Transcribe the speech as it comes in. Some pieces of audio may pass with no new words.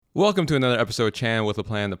Welcome to another episode of Chan with a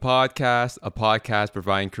Plan, the podcast, a podcast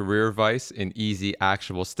providing career advice in easy,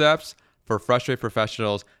 actionable steps for frustrated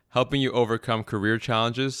professionals, helping you overcome career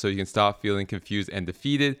challenges so you can stop feeling confused and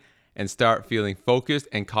defeated and start feeling focused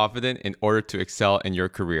and confident in order to excel in your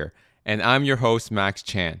career. And I'm your host, Max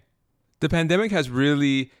Chan. The pandemic has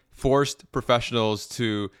really forced professionals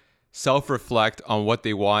to self-reflect on what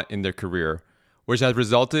they want in their career, which has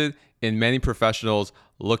resulted in many professionals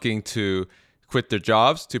looking to quit their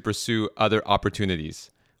jobs to pursue other opportunities,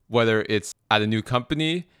 whether it's at a new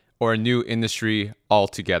company or a new industry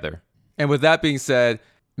altogether. And with that being said,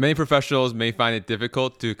 many professionals may find it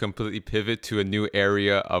difficult to completely pivot to a new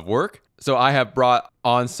area of work. So I have brought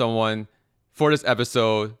on someone for this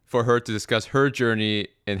episode for her to discuss her journey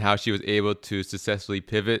and how she was able to successfully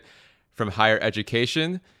pivot from higher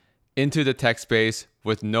education into the tech space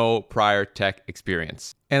with no prior tech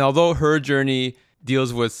experience. And although her journey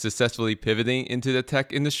deals with successfully pivoting into the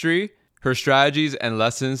tech industry, her strategies and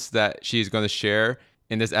lessons that she's going to share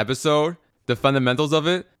in this episode, the fundamentals of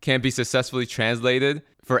it can be successfully translated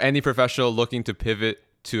for any professional looking to pivot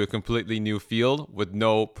to a completely new field with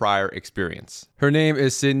no prior experience. Her name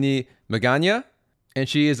is Sydney Magana, and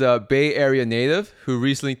she is a Bay Area native who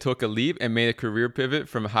recently took a leap and made a career pivot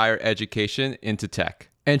from higher education into tech.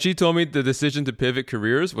 And she told me the decision to pivot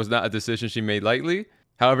careers was not a decision she made lightly.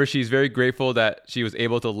 However, she's very grateful that she was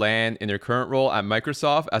able to land in her current role at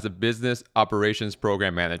Microsoft as a business operations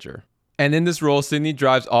program manager. And in this role, Sydney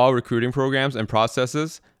drives all recruiting programs and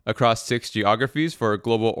processes across 6 geographies for a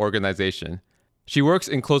global organization. She works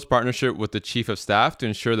in close partnership with the chief of staff to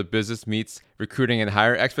ensure the business meets recruiting and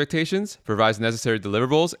hiring expectations, provides necessary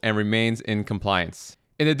deliverables, and remains in compliance.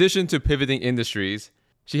 In addition to pivoting industries,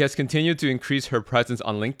 she has continued to increase her presence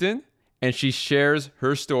on LinkedIn, and she shares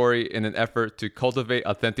her story in an effort to cultivate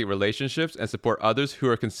authentic relationships and support others who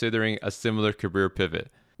are considering a similar career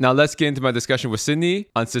pivot. Now let's get into my discussion with Sydney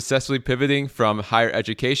on successfully pivoting from higher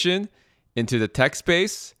education into the tech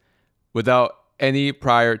space without any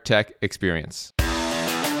prior tech experience.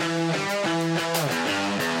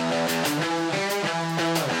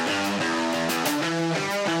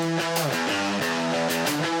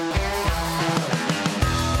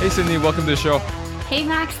 Hey Sydney, welcome to the show. Hey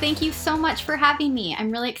Max, thank you so much for having me.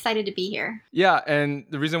 I'm really excited to be here. Yeah, and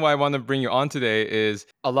the reason why I want to bring you on today is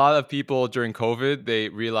a lot of people during COVID, they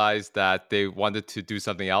realized that they wanted to do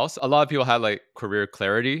something else. A lot of people had like career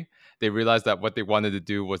clarity. They realized that what they wanted to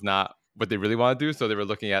do was not what they really want to do, so they were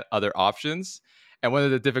looking at other options. And one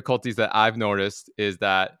of the difficulties that I've noticed is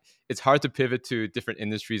that it's hard to pivot to different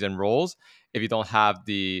industries and roles if you don't have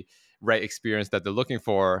the right experience that they're looking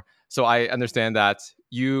for. So I understand that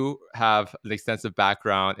you have an extensive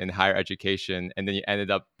background in higher education, and then you ended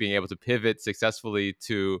up being able to pivot successfully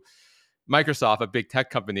to Microsoft, a big tech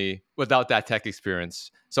company, without that tech experience.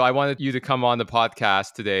 So I wanted you to come on the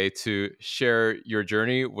podcast today to share your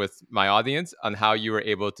journey with my audience on how you were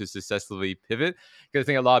able to successfully pivot. Because I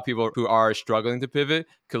think a lot of people who are struggling to pivot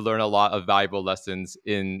could learn a lot of valuable lessons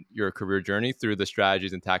in your career journey through the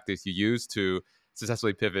strategies and tactics you use to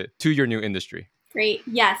successfully pivot to your new industry. Great.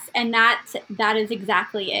 Yes, and that is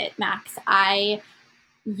exactly it, Max. It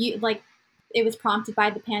was prompted by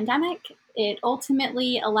the pandemic. It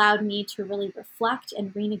ultimately allowed me to really reflect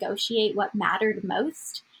and renegotiate what mattered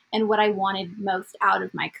most and what I wanted most out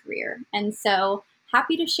of my career. And so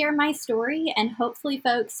happy to share my story, and hopefully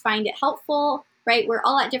folks find it helpful, right? We're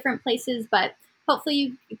all at different places, but hopefully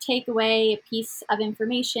you take away a piece of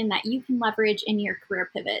information that you can leverage in your career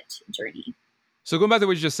pivot journey. So going back to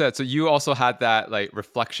what you just said, so you also had that like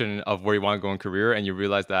reflection of where you want to go in career, and you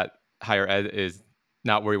realized that higher ed is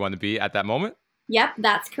not where you want to be at that moment? Yep,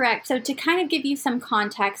 that's correct. So to kind of give you some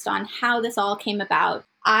context on how this all came about,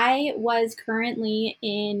 I was currently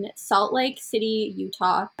in Salt Lake City,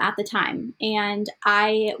 Utah at the time, and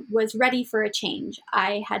I was ready for a change.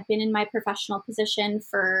 I had been in my professional position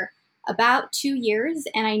for about 2 years,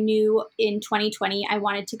 and I knew in 2020 I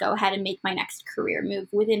wanted to go ahead and make my next career move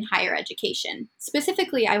within higher education.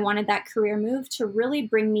 Specifically, I wanted that career move to really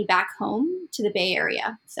bring me back home to the Bay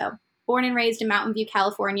Area. So, born and raised in Mountain View,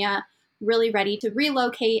 California, really ready to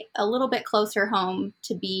relocate a little bit closer home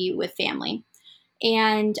to be with family.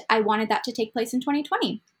 And I wanted that to take place in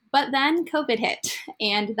 2020. But then COVID hit,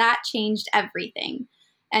 and that changed everything.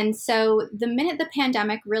 And so the minute the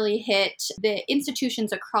pandemic really hit, the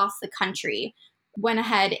institutions across the country went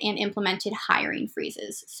ahead and implemented hiring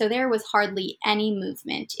freezes. So there was hardly any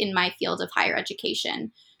movement in my field of higher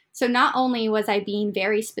education. So not only was I being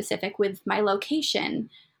very specific with my location,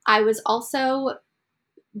 I was also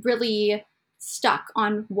really stuck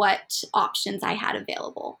on what options I had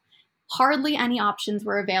available. hardly any options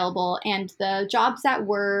were available. And the jobs that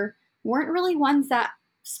weren't really ones that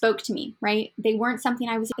spoke to me, right? They weren't something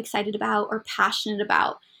I was excited about or passionate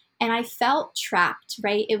about. And I felt trapped,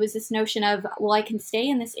 right? It was this notion of, well, I can stay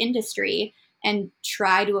in this industry and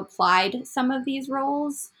try to apply to some of these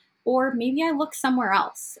roles, or maybe I look somewhere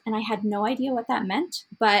else. And I had no idea what that meant,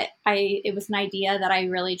 but it was an idea that I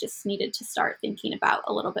really just needed to start thinking about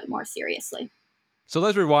a little bit more seriously. So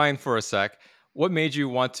let's rewind for a sec. What made you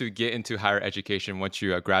want to get into higher education once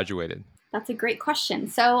you graduated? That's a great question.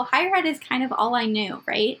 So higher ed is kind of all I knew,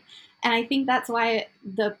 right? And I think that's why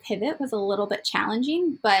the pivot was a little bit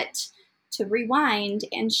challenging. But to rewind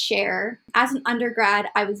and share, as an undergrad,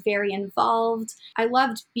 I was very involved. I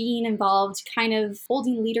loved being involved, kind of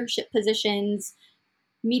holding leadership positions,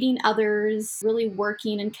 meeting others, really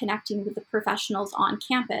working and connecting with the professionals on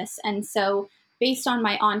campus. And so, based on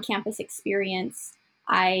my on campus experience,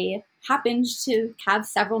 I happened to have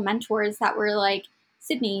several mentors that were like,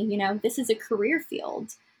 Sydney, this is a career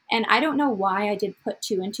field. And I don't know why I did put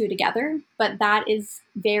two and two together, but that is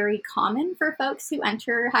very common for folks who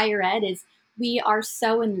enter higher ed is we are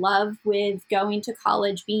so in love with going to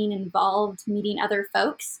college, being involved, meeting other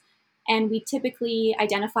folks. And we typically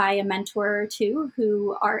identify a mentor or two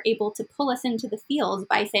who are able to pull us into the field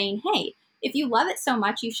by saying, hey, if you love it so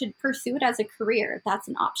much, you should pursue it as a career. That's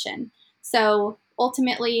an option. So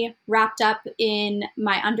ultimately wrapped up in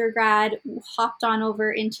my undergrad, hopped on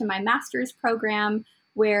over into my master's program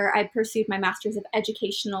where I pursued my master's of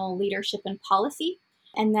educational leadership and policy,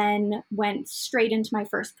 and then went straight into my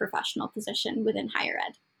first professional position within higher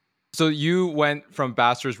ed. So you went from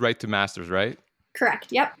bachelor's right to master's, right?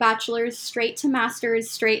 Correct. Yep. Bachelor's straight to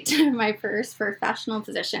master's, straight to my first professional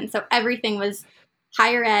position. So everything was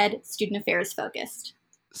higher ed, student affairs focused.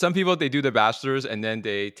 Some people, they do their bachelor's and then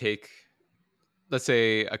they take, let's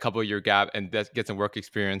say, a couple of year gap and get some work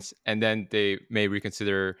experience, and then they may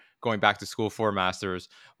reconsider going back to school for a master's.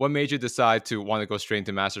 What made you decide to want to go straight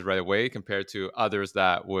into master's right away compared to others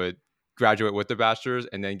that would graduate with their bachelor's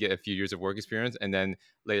and then get a few years of work experience and then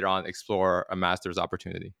later on explore a master's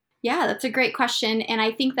opportunity? Yeah, that's a great question. And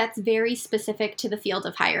I think that's very specific to the field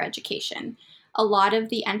of higher education. A lot of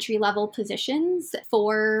the entry level positions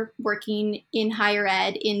for working in higher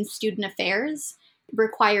ed in student affairs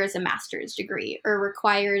requires a master's degree or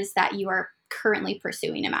requires that you are currently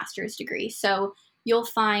pursuing a master's degree. So you'll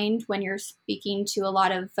find when you're speaking to a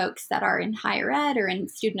lot of folks that are in higher ed or in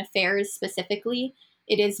student affairs specifically,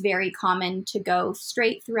 it is very common to go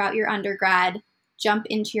straight throughout your undergrad, jump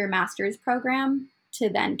into your master's program to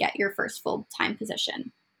then get your first full-time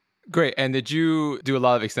position. Great. And did you do a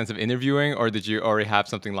lot of extensive interviewing, or did you already have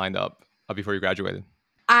something lined up before you graduated?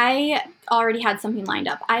 I already had something lined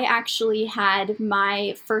up. I actually had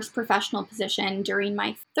my first professional position during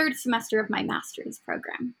my third semester of my master's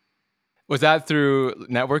program. Was that through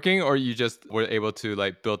networking, or you just were able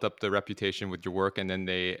to build up the reputation with your work and then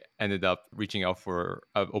they ended up reaching out for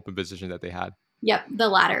an open position that they had? Yep, the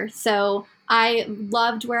latter. So I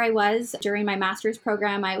loved where I was during my master's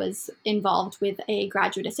program. I was involved with a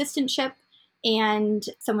graduate assistantship, and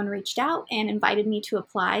someone reached out and invited me to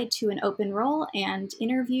apply to an open role and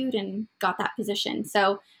interviewed and got that position.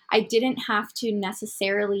 So I didn't have to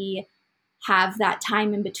necessarily have that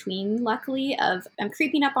time in between, luckily, of I'm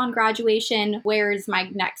creeping up on graduation. Where is my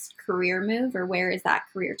next career move, or where is that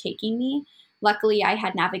career taking me? Luckily, I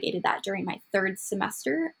had navigated that during my third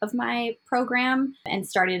semester of my program and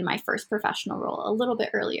started in my first professional role a little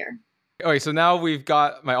bit earlier. Okay, so now we've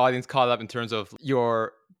got my audience caught up in terms of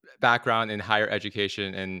your background in higher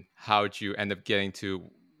education and how did you end up getting to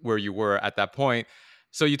where you were at that point.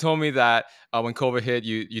 So you told me that when COVID hit,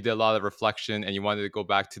 you did a lot of reflection and you wanted to go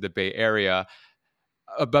back to the Bay Area.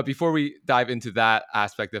 But before we dive into that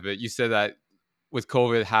aspect of it, you said that with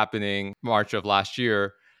COVID happening March of last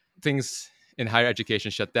year, things in higher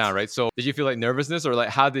education shut down, right? So did you feel nervousness, or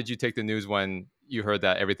how did you take the news when you heard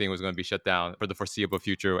that everything was going to be shut down for the foreseeable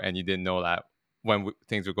future and you didn't know that when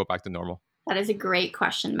things would go back to normal? That is a great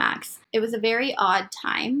question, Max. It was a very odd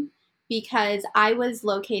time because I was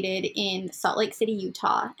located in Salt Lake City,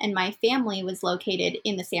 Utah, and my family was located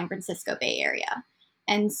in the San Francisco Bay Area.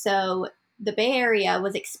 And so the Bay Area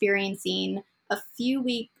was experiencing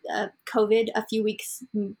COVID a few weeks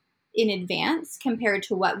in advance compared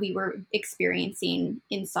to what we were experiencing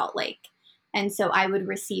in Salt Lake. And so I would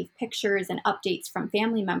receive pictures and updates from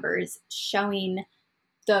family members showing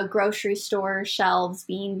the grocery store shelves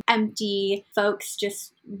being empty, folks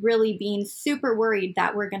just really being super worried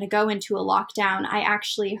that we're going to go into a lockdown. I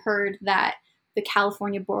actually heard that the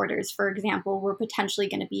California borders, for example, were potentially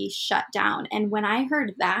going to be shut down. And when I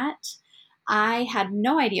heard that, I had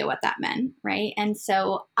no idea what that meant, right? And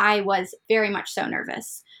so I was very much so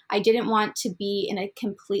nervous. I didn't want to be in a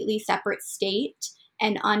completely separate state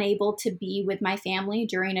and unable to be with my family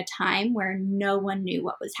during a time where no one knew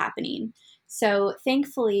what was happening. So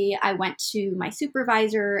thankfully, I went to my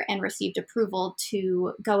supervisor and received approval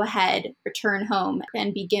to go ahead, return home,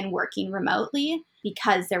 and begin working remotely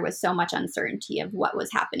because there was so much uncertainty of what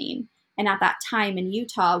was happening. And at that time in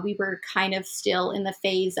Utah, we were kind of still in the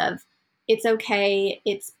phase of it's okay.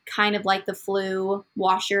 It's kind of like the flu.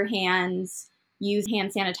 Wash your hands, use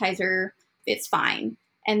hand sanitizer. It's fine.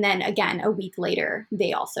 And then again, a week later,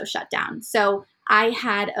 they also shut down. So I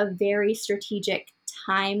had a very strategic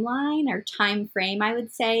timeline or time frame, I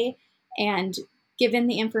would say. And given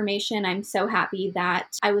the information, I'm so happy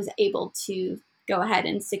that I was able to go ahead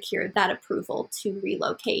and secure that approval to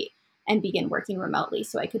relocate and begin working remotely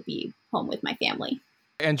so I could be home with my family.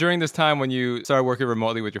 And during this time when you started working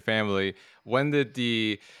remotely with your family, when did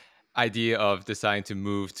the idea of deciding to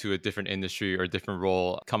move to a different industry or a different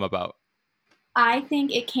role come about? I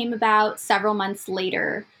think it came about several months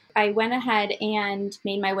later. I went ahead and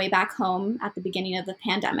made my way back home at the beginning of the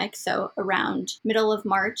pandemic, so around middle of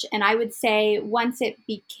March. And I would say once it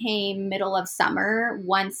became middle of summer,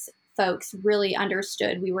 once folks really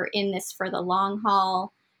understood we were in this for the long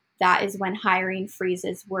haul, that is when hiring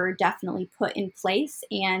freezes were definitely put in place,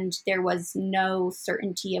 and there was no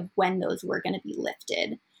certainty of when those were going to be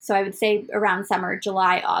lifted. So I would say around summer,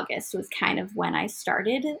 July, August was kind of when I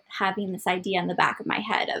started having this idea in the back of my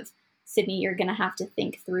head of, Sydney, you're going to have to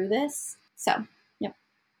think through this. So, yep.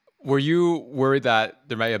 Were you worried that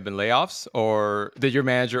there might have been layoffs, or did your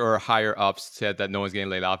manager or higher ups said that no one's getting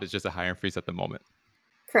laid off? It's just a hiring freeze at the moment.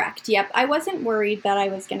 Correct. Yep. I wasn't worried that I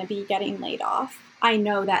was going to be getting laid off. I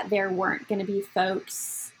know that there weren't going to be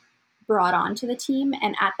folks brought onto the team.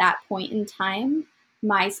 And at that point in time,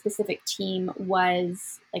 my specific team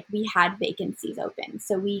was like we had vacancies open.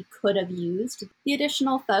 So we could have used the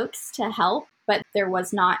additional folks to help, but there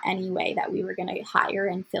was not any way that we were going to hire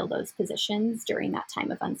and fill those positions during that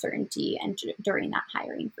time of uncertainty and during that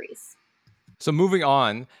hiring freeze. So moving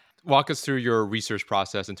on, walk us through your research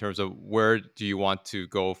process in terms of where do you want to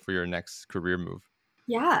go for your next career move?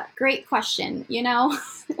 Yeah, great question.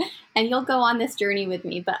 And you'll go on this journey with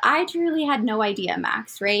me, but I truly had no idea,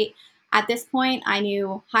 Max, right? At this point, I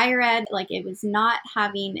knew higher ed, like it was not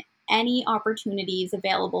having any opportunities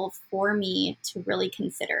available for me to really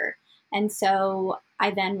consider. And so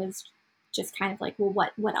I then was just kind of like,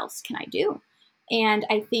 well, what else can I do? And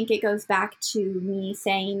I think it goes back to me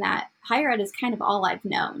saying that higher ed is kind of all I've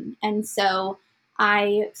known. And so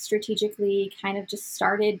I strategically kind of just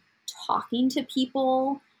started talking to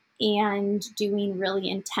people and doing really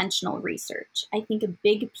intentional research. I think a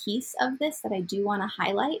big piece of this that I do want to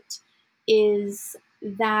highlight is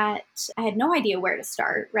that I had no idea where to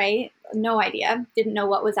start, right? No idea. Didn't know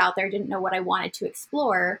what was out there, didn't know what I wanted to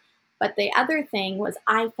explore. But the other thing was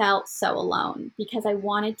I felt so alone because I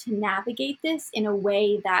wanted to navigate this in a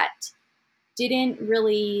way that didn't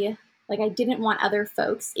really, like, I didn't want other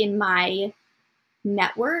folks in my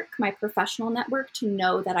network, my professional network, to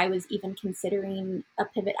know that I was even considering a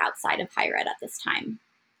pivot outside of higher ed at this time.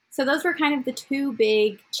 So those were kind of the two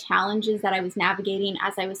big challenges that I was navigating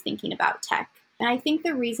as I was thinking about tech. And I think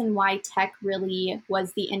the reason why tech really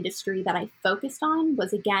was the industry that I focused on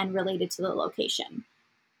was again related to the location.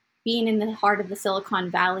 Being in the heart of the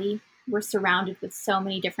Silicon Valley, we're surrounded with so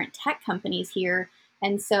many different tech companies here.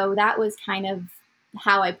 And so that was kind of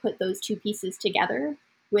how I put those two pieces together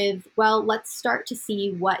with, well, let's start to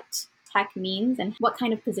see what tech means and what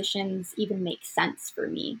kind of positions even make sense for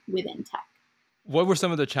me within tech. What were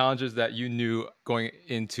some of the challenges that you knew going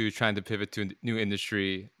into trying to pivot to a new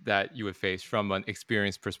industry that you would face from an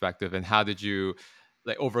experience perspective, and how did you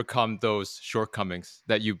like overcome those shortcomings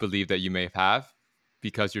that you believe that you may have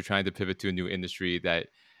because you're trying to pivot to a new industry that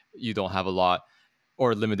you don't have a lot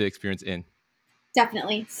or limited experience in?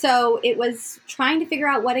 Definitely. So it was trying to figure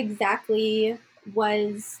out what exactly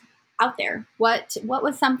was out there. What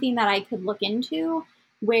was something that I could look into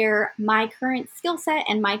where my current skill set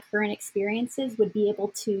and my current experiences would be able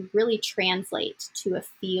to really translate to a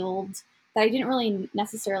field that I didn't really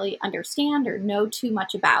necessarily understand or know too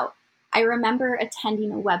much about. I remember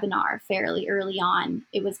attending a webinar fairly early on.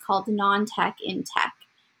 It was called Non-Tech in Tech.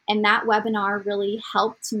 And that webinar really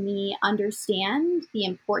helped me understand the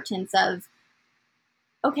importance of,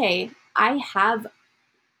 okay, I have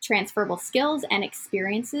transferable skills and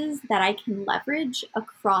experiences that I can leverage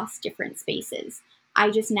across different spaces. I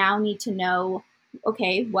just now need to know,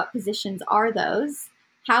 okay, what positions are those?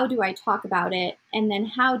 How do I talk about it? And then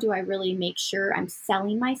how do I really make sure I'm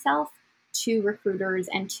selling myself to recruiters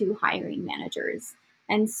and to hiring managers.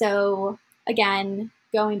 And so, again,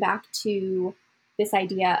 going back to this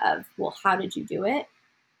idea of, well, how did you do it?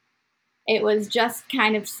 It was just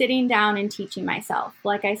kind of sitting down and teaching myself.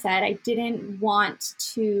 Like I said, I didn't want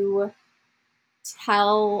to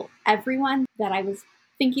tell everyone that I was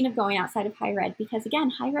thinking of going outside of higher ed because,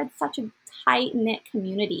 again, higher ed's such a tight knit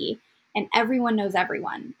community and everyone knows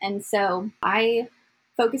everyone. And so I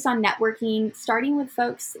focused on networking, starting with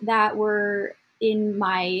folks that were in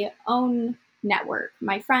my own network,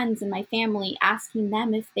 my friends and my family, asking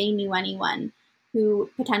them if they knew anyone who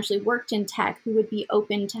potentially worked in tech who would be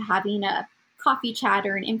open to having a coffee chat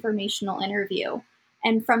or an informational interview.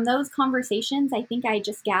 And from those conversations, I think I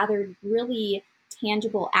just gathered really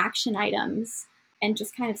tangible action items and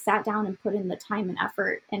just kind of sat down and put in the time and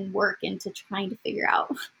effort and work into trying to figure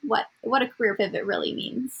out what a career pivot really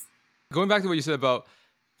means. Going back to what you said about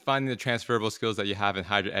finding the transferable skills that you have in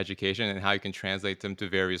higher education and how you can translate them to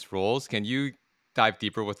various roles, can you dive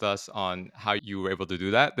deeper with us on how you were able to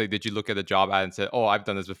do that? Like, did you look at a job ad and say, "Oh, I've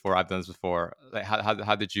done this before. I've done this before." Like,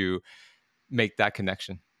 how did you make that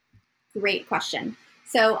connection? Great question.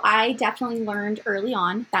 So I definitely learned early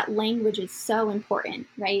on that language is so important,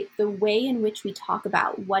 right? The way in which we talk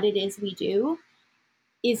about what it is we do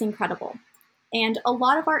is incredible. And a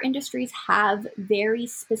lot of our industries have very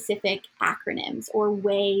specific acronyms or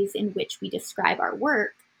ways in which we describe our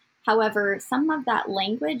work. However, some of that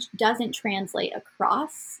language doesn't translate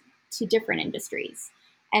across to different industries.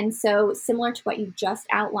 And so, similar to what you just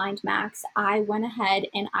outlined, Max, I went ahead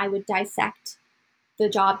and I would dissect the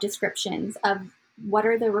job descriptions of what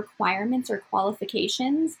are the requirements or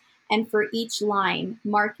qualifications, and for each line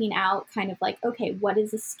marking out kind of like, okay, what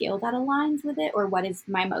is a skill that aligns with it, or what is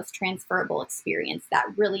my most transferable experience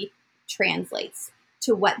that really translates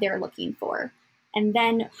to what they're looking for. And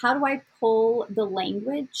then how do I pull the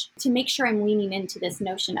language to make sure I'm leaning into this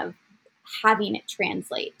notion of having it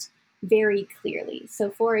translate very clearly. So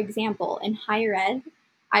for example, in higher ed,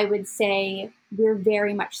 I would say we're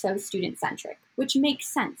very much so student centric, which makes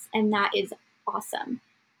sense. And that is awesome.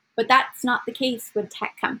 But that's not the case with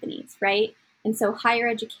tech companies, right? And so higher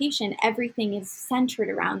education, everything is centered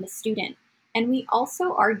around the student. And we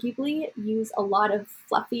also arguably use a lot of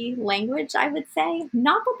fluffy language, I would say.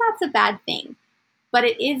 Not that that's a bad thing, but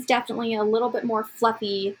it is definitely a little bit more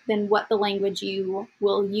fluffy than what the language you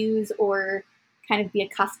will use or kind of be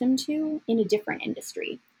accustomed to in a different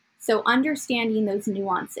industry. So understanding those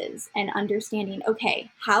nuances and understanding,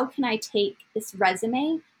 okay, how can I take this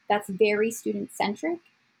resume that's very student centric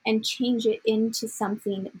and change it into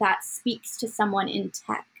something that speaks to someone in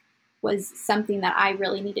tech was something that I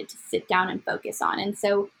really needed to sit down and focus on. And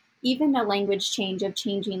so even a language change of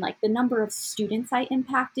changing like the number of students I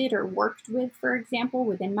impacted or worked with, for example,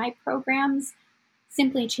 within my programs,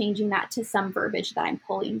 simply changing that to some verbiage that I'm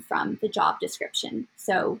pulling from the job description.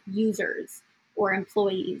 So users or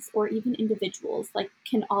employees or even individuals like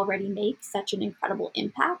can already make such an incredible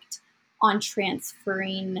impact on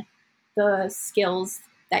transferring the skills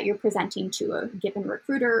that you're presenting to a given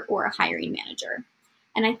recruiter or a hiring manager.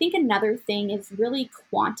 And I think another thing is really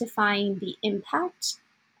quantifying the impact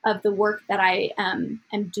of the work that I am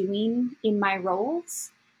doing in my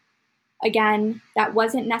roles. Again, that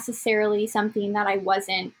wasn't necessarily something that I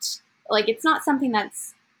wasn't like, it's not something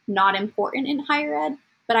that's not important in higher ed,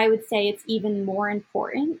 but I would say it's even more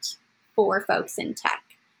important for folks in tech.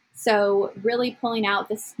 So, really pulling out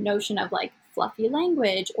this notion of like fluffy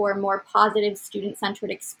language or more positive student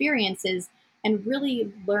centered experiences and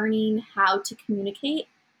really learning how to communicate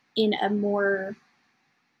in a more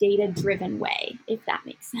data driven way, if that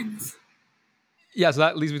makes sense. Yeah, so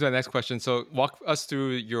that leads me to the next question. So, walk us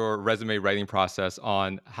through your resume writing process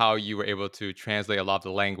on how you were able to translate a lot of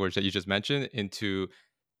the language that you just mentioned into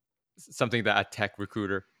something that a tech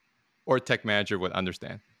recruiter or tech manager would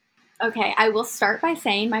understand. Okay, I will start by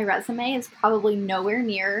saying my resume is probably nowhere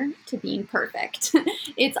near to being perfect.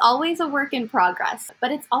 It's always a work in progress,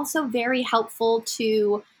 but it's also very helpful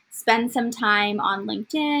to spend some time on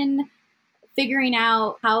LinkedIn, figuring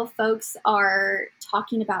out how folks are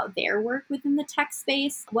talking about their work within the tech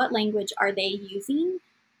space. What language are they using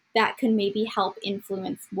that can maybe help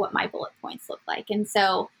influence what my bullet points look like? And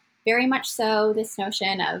so, very much so, this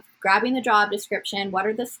notion of grabbing the job description, what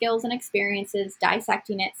are the skills and experiences,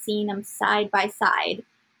 dissecting it, seeing them side by side,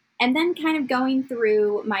 and then kind of going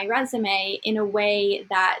through my resume in a way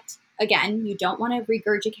that, again, you don't want to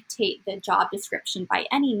regurgitate the job description by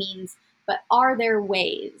any means, but are there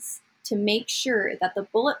ways to make sure that the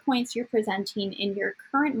bullet points you're presenting in your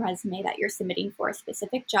current resume that you're submitting for a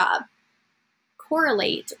specific job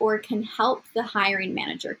correlate or can help the hiring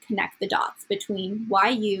manager connect the dots between why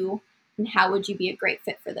you and how would you be a great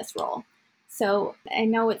fit for this role? So I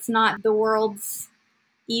know it's not the world's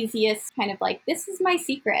easiest kind of like, this is my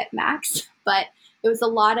secret, Max, but it was a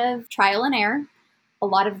lot of trial and error, a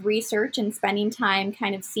lot of research and spending time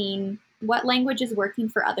kind of seeing what language is working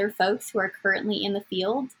for other folks who are currently in the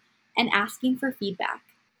field and asking for feedback.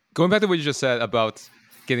 Going back to what you just said about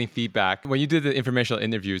getting feedback, when you did the informational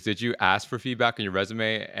interviews, did you ask for feedback on your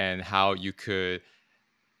resume and how you could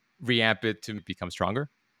reamp it to become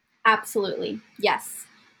stronger? Absolutely. Yes.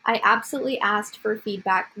 I absolutely asked for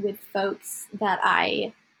feedback with folks that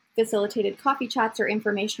I facilitated coffee chats or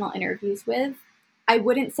informational interviews with. I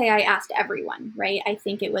wouldn't say I asked everyone, right? I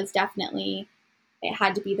think it was definitely, it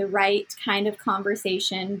had to be the right kind of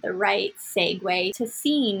conversation, the right segue to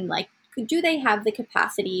seeing like, do they have the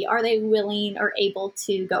capacity? Are they willing or able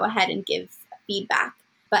to go ahead and give feedback?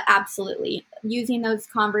 But absolutely, using those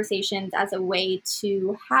conversations as a way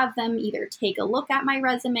to have them either take a look at my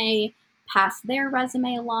resume, pass their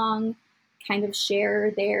resume along, kind of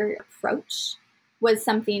share their approach was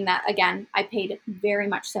something that, again, I paid very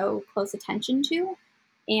much so close attention to.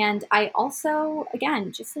 And I also,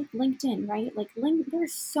 again, just like LinkedIn, right? Like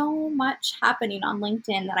there's so much happening on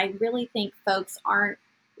LinkedIn that I really think folks aren't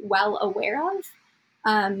well aware of.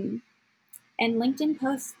 Um, and LinkedIn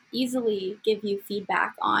posts easily give you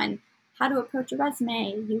feedback on how to approach a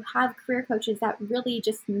resume. You have career coaches that really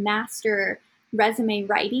just master resume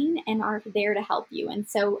writing and are there to help you. And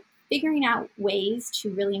so figuring out ways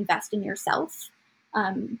to really invest in yourself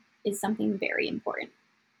is something very important.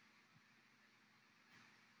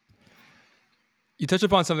 You touch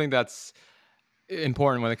upon something that's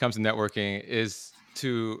important when it comes to networking is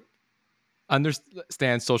to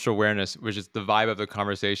understand social awareness, which is the vibe of the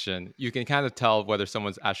conversation. You can kind of tell whether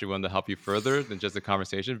someone's actually willing to help you further than just the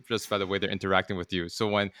conversation, just by the way they're interacting with you. So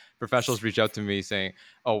when professionals reach out to me saying,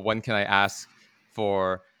 "Oh, when can I ask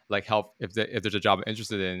for like help if there's a job I'm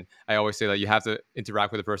interested in?" I always say that you have to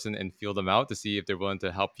interact with the person and feel them out to see if they're willing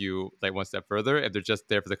to help you like one step further. If they're just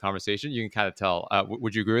there for the conversation, you can kind of tell.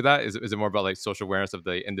 Would you agree with that? Is it more about like social awareness of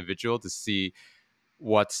the individual to see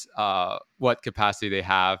what capacity they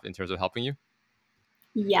have in terms of helping you?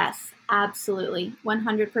 Yes, absolutely.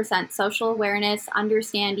 100% social awareness,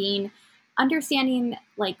 understanding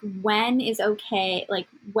like when is okay, like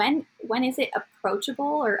when is it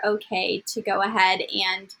approachable or okay to go ahead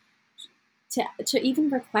and to even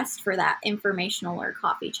request for that informational or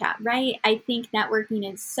coffee chat, right? I think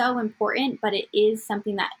networking is so important, but it is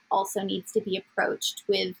something that also needs to be approached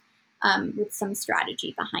with some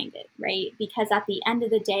strategy behind it, right? Because at the end of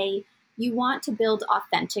the day, you want to build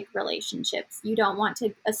authentic relationships. You don't want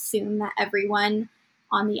to assume that everyone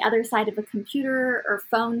on the other side of a computer or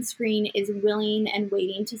phone screen is willing and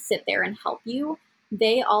waiting to sit there and help you.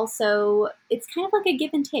 They also, it's kind of like a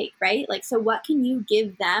give and take, right? Like, so what can you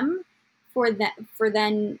give them for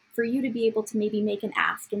you to be able to maybe make an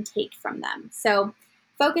ask and take from them? So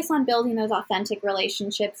focus on building those authentic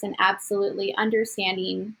relationships and absolutely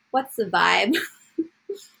understanding what's the vibe.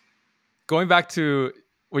 Going back to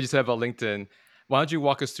what you said about LinkedIn, why don't you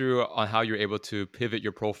walk us through on how you're able to pivot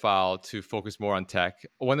your profile to focus more on tech?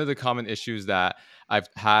 One of the common issues that I've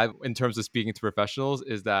had in terms of speaking to professionals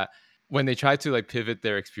is that when they try to like pivot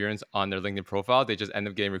their experience on their LinkedIn profile, they just end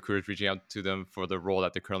up getting recruiters reaching out to them for the role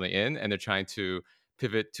that they're currently in, and they're trying to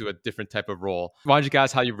pivot to a different type of role. Why don't you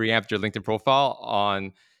guys how you reamped your LinkedIn profile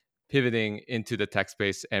on pivoting into the tech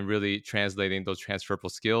space and really translating those transferable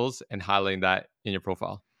skills and highlighting that in your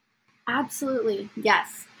profile? Absolutely.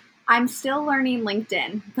 Yes. I'm still learning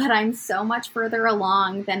LinkedIn, but I'm so much further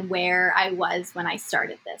along than where I was when I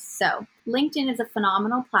started this. So, LinkedIn is a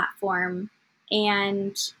phenomenal platform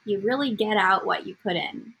and you really get out what you put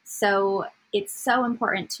in. So, it's so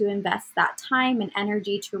important to invest that time and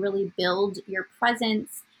energy to really build your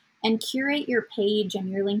presence and curate your page and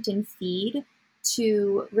your LinkedIn feed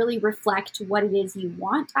to really reflect what it is you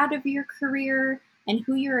want out of your career and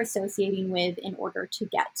who you're associating with in order to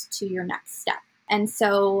get to your next step. And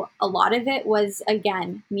so a lot of it was,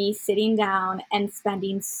 again, me sitting down and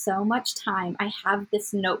spending so much time. I have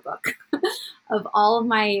this notebook of all of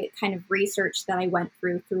my kind of research that I went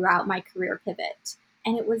through throughout my career pivot.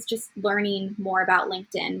 And it was just learning more about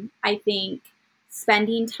LinkedIn. I think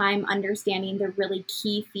spending time understanding the really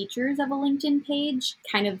key features of a LinkedIn page,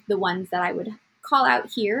 kind of the ones that I would call out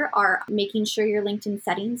here are making sure your LinkedIn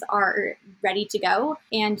settings are ready to go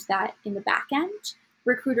and that in the back end,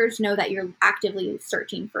 recruiters know that you're actively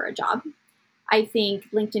searching for a job. I think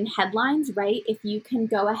LinkedIn headlines, right? If you can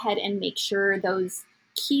go ahead and make sure those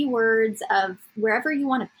keywords of wherever you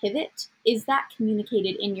want to pivot, is that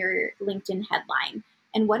communicated in your LinkedIn headline?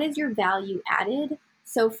 And what is your value added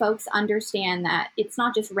so folks understand that it's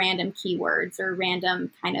not just random keywords or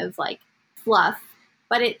random kind of like fluff,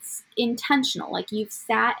 but it's intentional. Like you've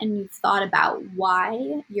sat and you've thought about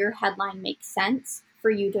why your headline makes sense for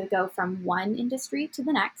you to go from one industry to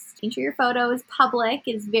the next. Make sure your photo is public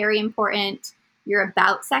is very important. Your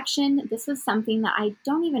about section, this was something that I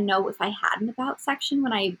don't even know if I had an about section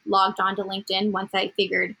when I logged on to LinkedIn once I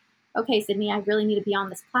figured, okay, Sydney, I really need to be on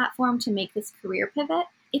this platform to make this career pivot.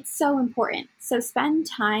 It's so important. So spend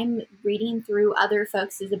time reading through other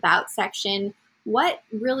folks' about section. What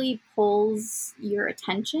really pulls your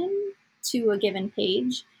attention to a given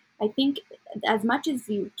page? I think as much as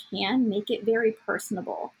you can, make it very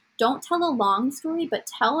personable. Don't tell a long story, but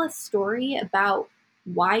tell a story about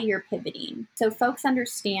why you're pivoting. So folks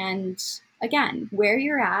understand, again, where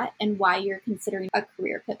you're at and why you're considering a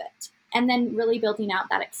career pivot. And then really building out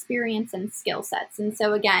that experience and skill sets. And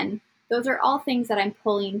so again, those are all things that I'm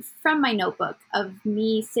pulling from my notebook of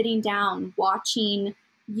me sitting down, watching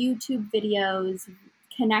YouTube videos,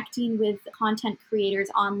 connecting with content creators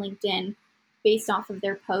on LinkedIn based off of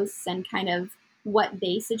their posts and kind of what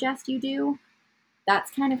they suggest you do.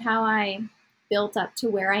 That's kind of how I built up to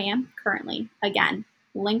where I am currently. Again,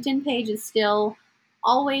 LinkedIn page is still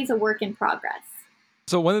always a work in progress.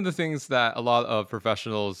 So one of the things that a lot of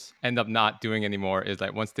professionals end up not doing anymore is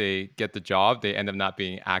like once they get the job, they end up not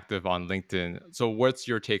being active on LinkedIn. So what's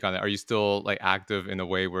your take on it? Are you still like active in a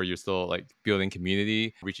way where you're still like building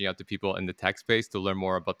community, reaching out to people in the tech space to learn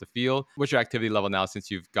more about the field? What's your activity level now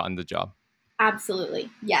since you've gotten the job? Absolutely.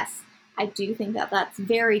 Yes. I do think that that's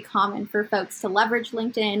very common for folks to leverage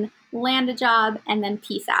LinkedIn, land a job, and then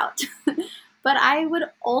peace out. But I would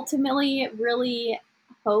ultimately really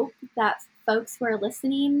hope that folks who are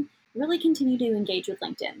listening really continue to engage with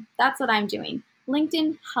LinkedIn. That's what I'm doing.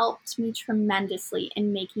 LinkedIn helped me tremendously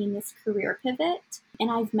in making this career pivot.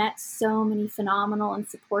 And I've met so many phenomenal and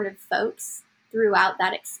supportive folks throughout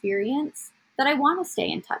that experience that I want to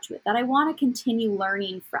stay in touch with, that I want to continue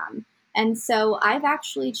learning from. And so I've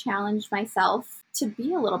actually challenged myself to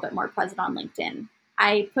be a little bit more present on LinkedIn.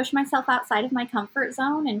 I push myself outside of my comfort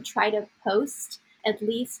zone and try to post at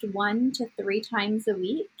least 1 to 3 times a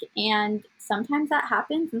week. And sometimes that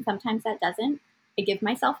happens and sometimes that doesn't. I give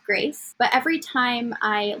myself grace. But every time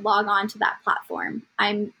I log on to that platform,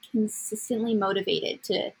 I'm consistently motivated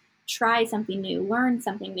to try something new, learn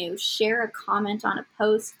something new, share a comment on a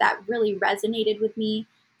post that really resonated with me.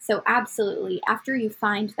 So, absolutely, after you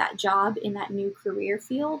find that job in that new career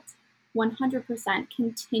field, 100%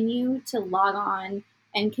 continue to log on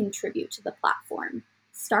and contribute to the platform.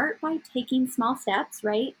 Start by taking small steps,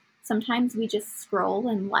 right? Sometimes we just scroll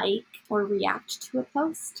and like or react to a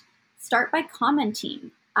post. Start by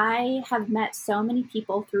commenting. I have met so many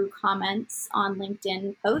people through comments on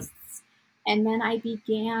LinkedIn posts, and then I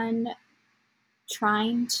began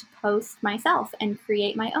trying to post myself and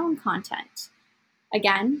create my own content.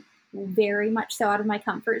 Again, very much so out of my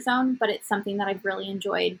comfort zone, but it's something that I've really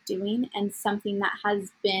enjoyed doing and something that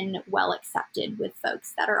has been well accepted with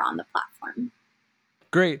folks that are on the platform.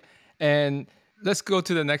 Great. And let's go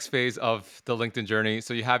to the next phase of the LinkedIn journey.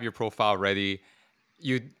 So you have your profile ready.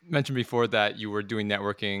 You mentioned before that you were doing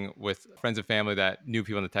networking with friends and family that knew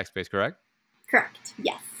people in the tech space, correct? Correct.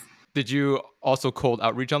 Yes. Did you also cold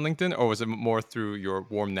outreach on LinkedIn or was it more through your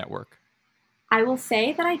warm network? I will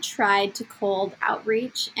say that I tried to cold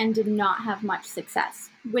outreach and did not have much success,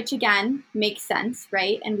 which again makes sense,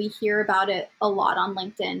 right? And we hear about it a lot on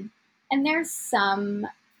LinkedIn. And there's some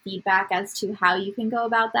feedback as to how you can go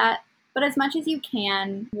about that. But as much as you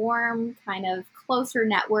can, warm, kind of closer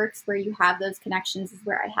networks where you have those connections is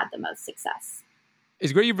where I had the most success.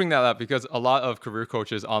 It's great you bring that up because a lot of career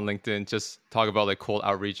coaches on LinkedIn just talk about like cold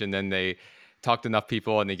outreach and then they talk to enough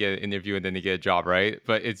people and they get an interview and then they get a job, right?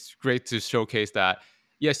 But it's great to showcase that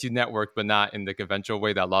yes, you network, but not in the conventional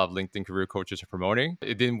way that a lot of LinkedIn career coaches are promoting.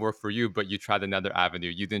 It didn't work for you, but you tried another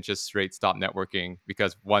avenue. You didn't just straight stop networking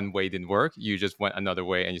because one way didn't work. You just went another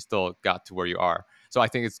way and you still got to where you are. So I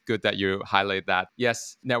think it's good that you highlight that.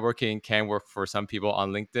 Yes, networking can work for some people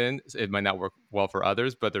on LinkedIn. It might not work well for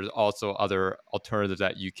others, but there's also other alternatives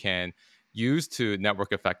that you can use to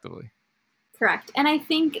network effectively. Correct. And I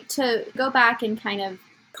think to go back and kind of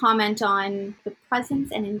comment on the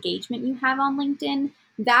presence and engagement you have on LinkedIn,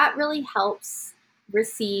 that really helps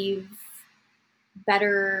receive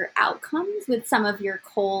better outcomes with some of your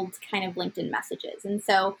cold kind of LinkedIn messages. And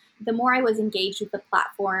so the more I was engaged with the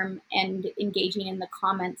platform and engaging in the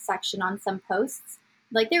comments section on some posts,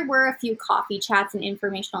 like there were a few coffee chats and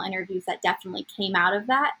informational interviews that definitely came out of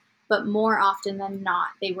that. But more often than not,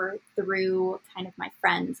 they were through kind of my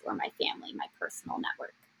friends or my family, my personal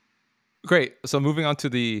network. Great. So moving on to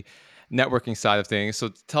the networking side of things. So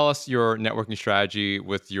tell us your networking strategy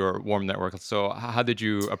with your warm network. So how did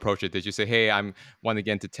you approach it? Did you say, hey, I'm want to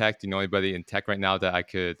get into tech? Do you know anybody in tech right now that I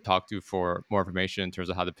could talk to for more information in terms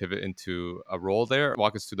of how to pivot into a role there?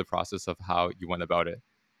 Walk us through the process of how you went about it.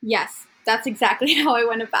 Yes, that's exactly how I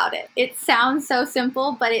went about it. It sounds so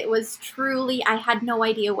simple, but it was truly, I had no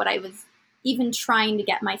idea what I was even trying to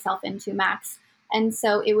get myself into, Max. And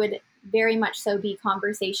so it would very much so be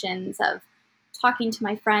conversations of talking to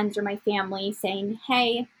my friends or my family saying,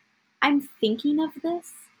 hey, I'm thinking of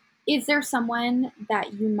this. Is there someone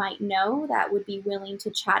that you might know that would be willing to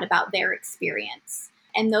chat about their experience?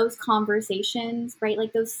 And those conversations, right,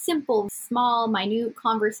 like those simple, small, minute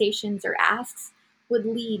conversations or asks would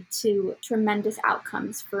lead to tremendous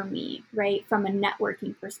outcomes for me, right, from a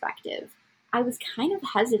networking perspective. I was kind of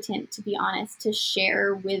hesitant, to be honest, to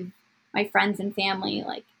share with my friends and family,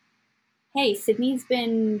 like, hey, Sydney's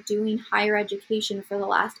been doing higher education for the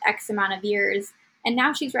last X amount of years, and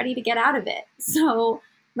now she's ready to get out of it. So,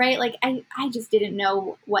 right, like I just didn't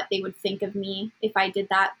know what they would think of me if I did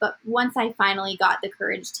that. But once I finally got the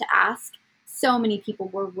courage to ask, so many people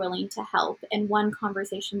were willing to help, and one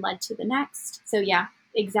conversation led to the next. So, yeah,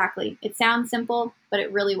 exactly. It sounds simple, but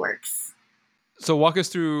it really works. So walk us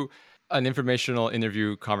through an informational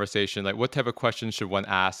interview conversation. Like what type of questions should one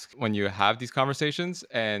ask when you have these conversations?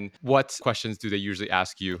 And what questions do they usually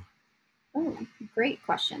ask you? Oh, great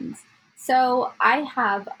questions. So I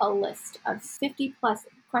have a list of 50 plus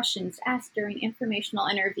questions asked during informational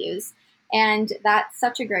interviews, and that's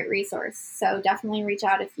such a great resource. So definitely reach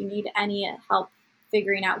out if you need any help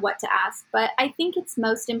figuring out what to ask. But I think it's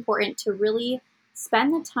most important to really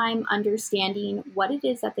spend the time understanding what it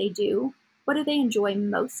is that they do. What do they enjoy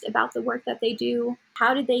most about the work that they do?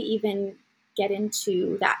 How did they even get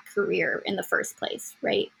into that career in the first place,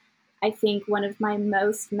 right? I think one of my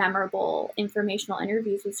most memorable informational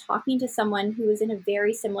interviews was talking to someone who was in a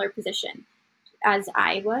very similar position as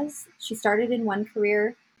I was. She started in one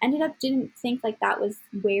career, ended up didn't think like that was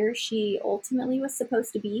where she ultimately was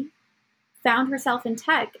supposed to be. Found herself in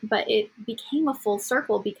tech, but it became a full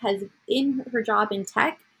circle because in her job in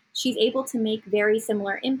tech, she's able to make very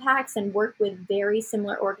similar impacts and work with very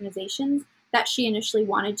similar organizations that she initially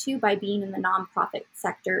wanted to by being in the nonprofit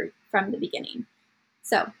sector from the beginning.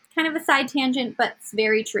 So, kind of a side tangent, but it's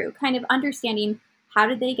very true. Kind of understanding how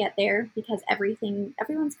did they get there because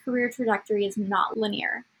everyone's career trajectory is not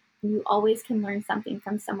linear. You always can learn something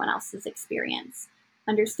from someone else's experience.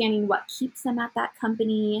 Understanding what keeps them at that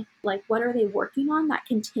company, like what are they working on that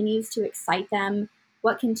continues to excite them,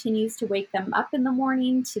 what continues to wake them up in the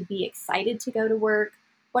morning to be excited to go to work,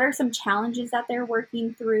 what are some challenges that they're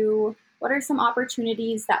working through, what are some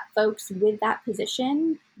opportunities that folks with that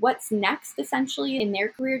position, what's next essentially in their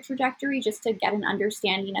career trajectory, just to get an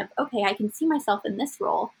understanding of, okay, I can see myself in this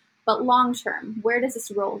role, but long term, where does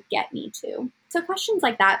this role get me to? So questions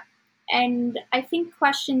like that. And I think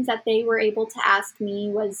questions that they were able to ask me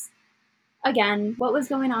was, again, what was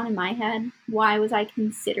going on in my head? Why was I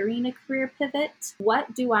considering a career pivot?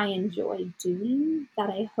 What do I enjoy doing that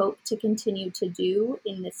I hope to continue to do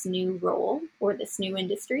in this new role or this new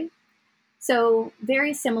industry? So,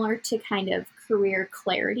 very similar to kind of career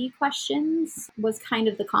clarity questions was kind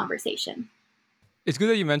of the conversation. It's good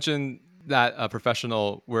that you mentioned that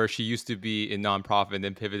professional where she used to be in nonprofit and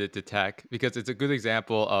then pivoted to tech because it's a good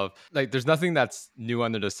example of like there's nothing that's new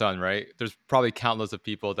under the sun, right? There's probably countless of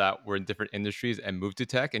people that were in different industries and moved to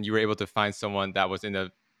tech, and you were able to find someone that was in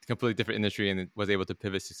a completely different industry and was able to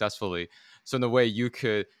pivot successfully. So in a way, you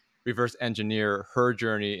could reverse engineer her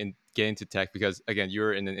journey in getting to tech because again,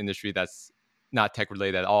 you're in an industry that's not tech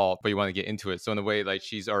related at all, but you want to get into it. So in a way, like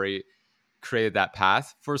she's already created that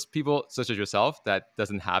path for people such as yourself that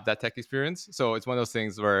doesn't have that tech experience. So it's one of those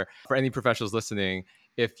things where for any professionals listening,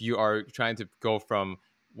 if you are trying to go from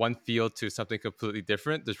one field to something completely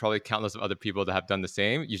different, there's probably countless of other people that have done the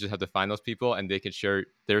same. You just have to find those people and they can share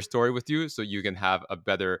their story with you so you can have a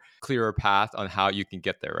better, clearer path on how you can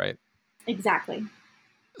get there, right? Exactly.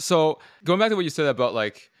 So going back to what you said about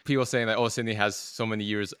like people saying that, oh, Sydney has so many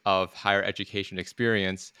years of higher education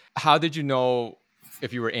experience. How did you know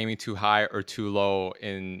if you were aiming too high or too low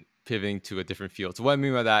in pivoting to a different field? So what I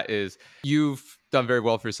mean by that is you've done very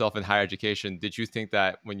well for yourself in higher education. Did you think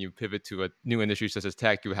that when you pivot to a new industry such as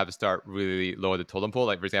tech, you would have to start really low at the totem pole,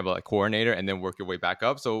 like for example, like coordinator and then work your way back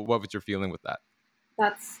up? So what was your feeling with that?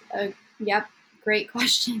 That's a, yep, great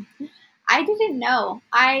question. I didn't know.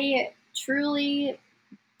 I truly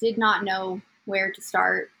did not know where to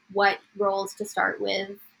start, what roles to start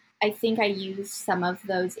with. I think I used some of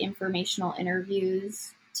those informational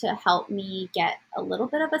interviews to help me get a little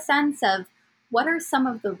bit of a sense of what are some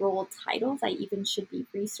of the role titles I even should be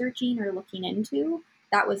researching or looking into?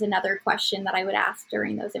 That was another question that I would ask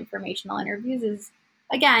during those informational interviews is,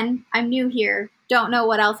 again, I'm new here, don't know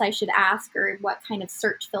what else I should ask or what kind of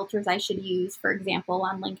search filters I should use, for example,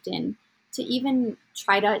 on LinkedIn, to even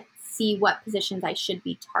try to see what positions I should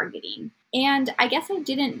be targeting. And I guess I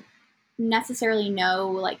didn't necessarily know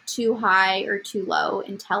like too high or too low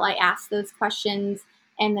until I asked those questions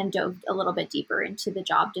and then dove a little bit deeper into the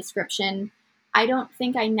job description. I don't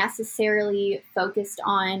think I necessarily focused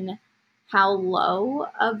on how low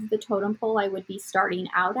of the totem pole I would be starting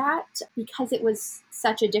out at because it was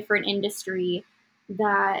such a different industry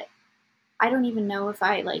that I don't even know if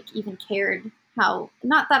I like even cared how,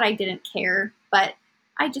 not that I didn't care, but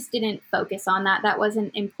I just didn't focus on that. That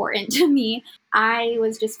wasn't important to me. I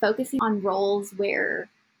was just focusing on roles where,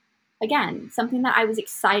 again, something that I was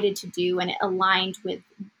excited to do and it aligned with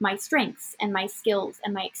my strengths and my skills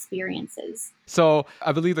and my experiences. So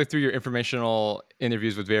I believe like through your informational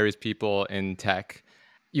interviews with various people in tech,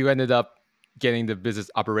 you ended up getting the business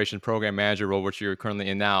operation program manager role, which you're currently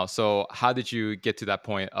in now. So how did you get to that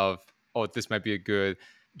point of, oh, this might be a good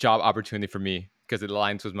job opportunity for me because it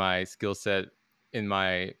aligns with my skill set in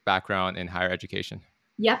my background in higher education?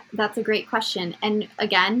 Yep, that's a great question. And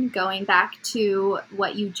again, going back to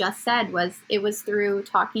what you just said was it was through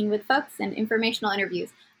talking with folks and informational interviews.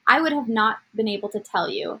 I would have not been able to tell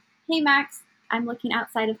you, hey Max, I'm looking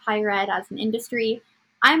outside of higher ed as an industry.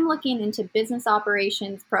 I'm looking into business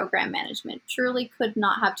operations program management. Truly could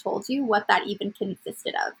not have told you what that even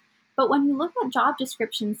consisted of. But when you look at job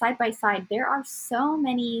descriptions side by side, there are so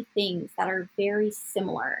many things that are very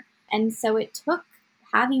similar. And so it took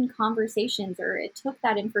having conversations or it took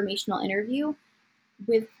that informational interview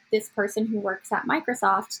with this person who works at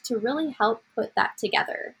Microsoft to really help put that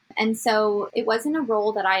together. And so it wasn't a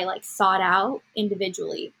role that I like sought out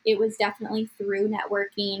individually. It was definitely through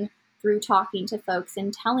networking, through talking to folks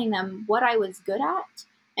and telling them what I was good at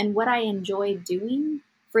and what I enjoyed doing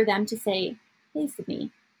for them to say, hey,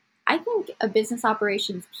 Sydney, I think a business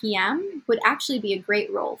operations PM would actually be a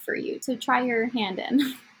great role for you to try your hand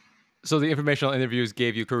in. So the informational interviews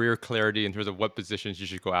gave you career clarity in terms of what positions you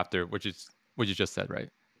should go after, which is what you just said, right?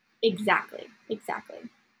 Exactly. Exactly.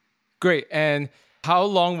 Great. And how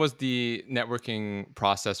long was the networking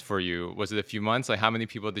process for you? Was it a few months? Like, how many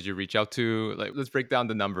people did you reach out to? Like, let's break down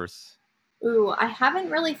the numbers. Ooh, I haven't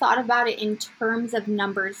really thought about it in terms of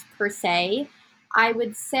numbers per se. I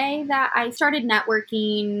would say that I started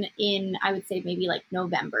networking in, I would say maybe like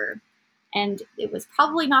November. And it was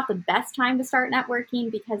probably not the best time to start networking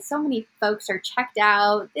because so many folks are checked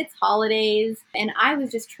out. It's holidays. And I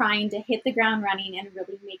was just trying to hit the ground running and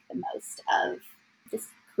really make the most of this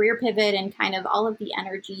career pivot and kind of all of the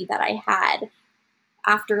energy that I had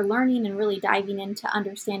after learning and really diving into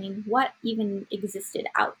understanding what even existed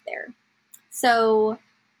out there. So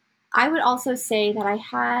I would also say that I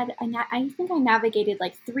think I navigated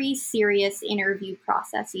like 3 serious interview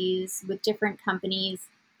processes with different companies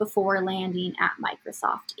before landing at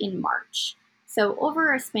Microsoft in March. So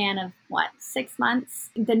over a span of 6 months,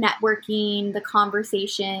 the networking, the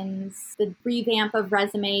conversations, the revamp of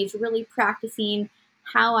resumes, really practicing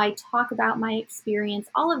how I talk about my experience,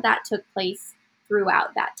 all of that took place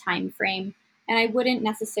throughout that time frame. And I wouldn't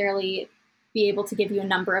necessarily be able to give you a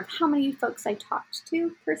number of how many folks I talked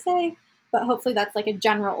to per se, but hopefully that's like a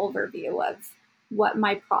general overview of what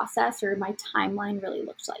my process or my timeline really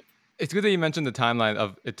looked like. It's good that you mentioned the timeline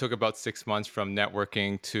of it took about 6 months from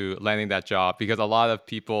networking to landing that job because a lot of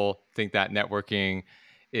people think that networking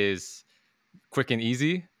is quick and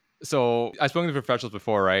easy. So I've spoken to professionals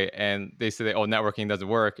before, right? And they say, oh, networking doesn't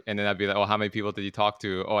work. And then I'd be like, oh, how many people did you talk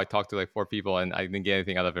to? Oh, I talked to like 4 people and I didn't get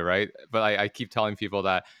anything out of it, right? But I keep telling people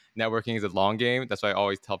that networking is a long game. That's why I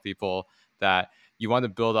always tell people that you want to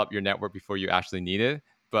build up your network before you actually need it.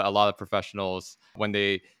 But a lot of professionals, when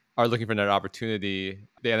they are looking for another opportunity,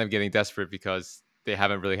 they end up getting desperate because they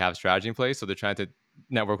haven't really have a strategy in place. So they're trying to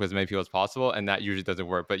network with as many people as possible. And that usually doesn't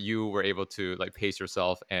work. But you were able to like pace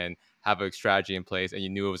yourself and have a strategy in place and you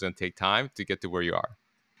knew it was going to take time to get to where you are.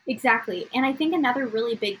 Exactly. And I think another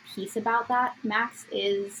really big piece about that, Max,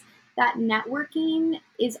 is that networking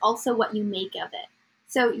is also what you make of it.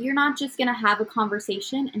 So you're not just going to have a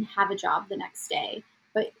conversation and have a job the next day.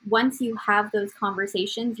 But once you have those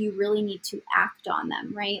conversations, you really need to act on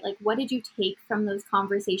them, right? Like, what did you take from those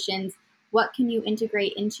conversations? What can you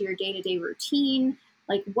integrate into your day to day routine?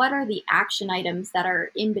 Like, what are the action items that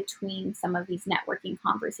are in between some of these networking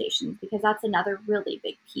conversations? Because that's another really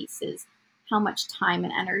big piece is how much time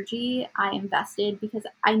and energy I invested because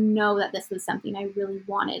I know that this was something I really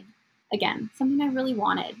wanted. Again, something I really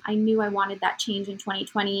wanted. I knew I wanted that change in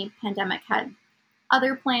 2020. Pandemic had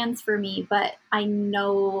other plans for me, but I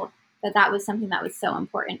know that that was something that was so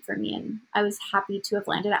important for me. And I was happy to have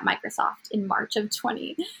landed at Microsoft in March of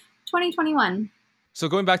 2021. So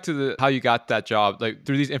going back to how you got that job, like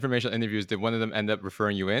through these informational interviews, did one of them end up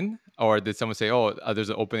referring you in, or did someone say, "Oh, there's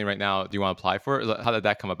an opening right now. Do you want to apply for it?" How did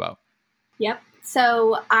that come about? Yep.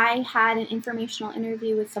 So I had an informational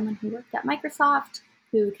interview with someone who worked at Microsoft,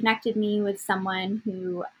 who connected me with someone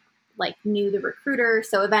who like knew the recruiter.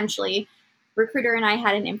 So eventually, recruiter and I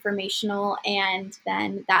had an informational, and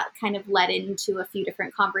then that kind of led into a few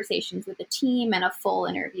different conversations with the team and a full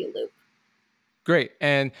interview loop. Great.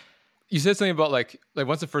 And you said something about like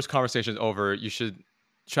once the first conversation is over, you should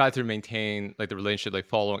try to maintain like the relationship, like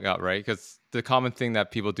following up, right? Because the common thing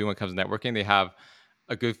that people do when it comes to networking, they have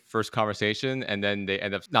a good first conversation and then they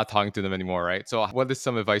end up not talking to them anymore, right? So what is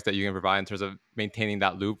some advice that you can provide in terms of maintaining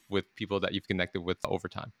that loop with people that you've connected with over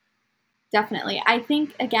time? Definitely. I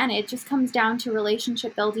think, again, it just comes down to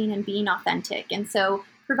relationship building and being authentic. And so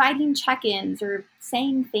providing check ins or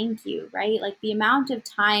saying thank you, right? Like the amount of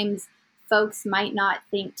times folks might not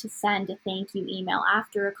think to send a thank you email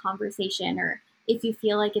after a conversation, or if you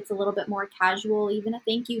feel like it's a little bit more casual, even a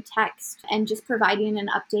thank you text, and just providing an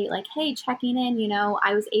update like, hey, checking in,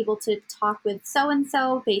 I was able to talk with so and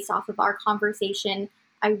so based off of our conversation.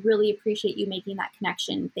 I really appreciate you making that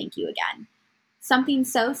connection. Thank you again. Something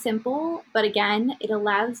so simple, but again, it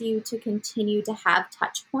allows you to continue to have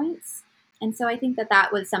touch points. And so I think that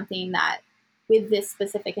that was something that, with this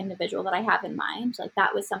specific individual that I have in mind, like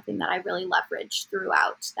that was something that I really leveraged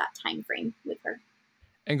throughout that time frame with her.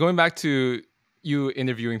 And going back to you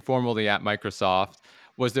interviewing formally at Microsoft,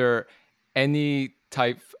 was there any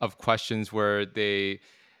type of questions where they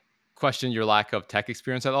question your lack of tech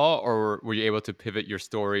experience at all, or were you able to pivot your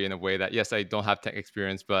story in a way that, yes, I don't have tech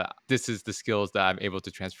experience, but this is the skills that I'm able to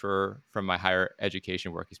transfer from my higher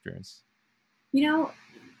education work experience? You know,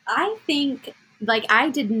 I think like I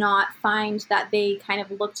did not find that they kind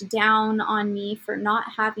of looked down on me for not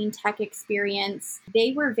having tech experience.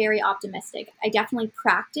 They were very optimistic. I definitely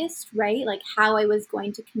practiced, right? Like how I was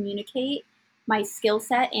going to communicate my skill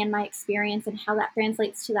set and my experience and how that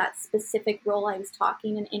translates to that specific role I was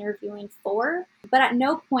talking and interviewing for. But at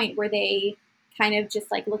no point were they kind of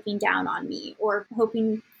just like looking down on me or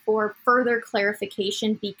hoping for further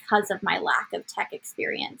clarification because of my lack of tech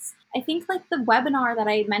experience. I think, like the webinar that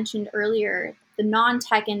I mentioned earlier, the non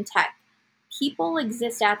tech and tech, people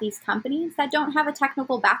exist at these companies that don't have a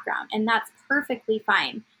technical background, and that's perfectly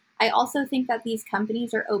fine. I also think that these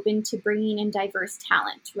companies are open to bringing in diverse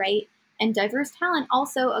talent, right? And diverse talent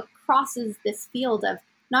also crosses this field of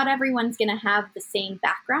not everyone's going to have the same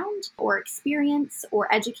background or experience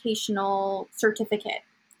or educational certificate.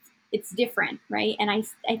 It's different, right? And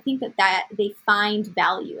I think that they find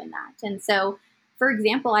value in that. And so, for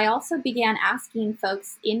example, I also began asking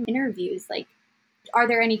folks in interviews, like, are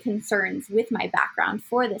there any concerns with my background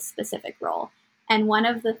for this specific role? And one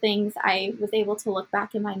of the things I was able to look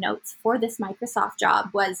back in my notes for this Microsoft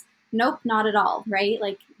job was, nope, not at all, right?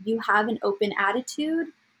 Like you have an open attitude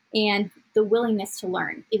and the willingness to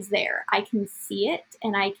learn is there. I can see it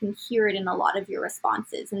and I can hear it in a lot of your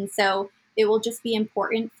responses. And so it will just be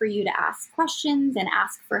important for you to ask questions and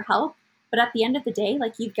ask for help. But at the end of the day,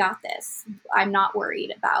 like you've got this. I'm not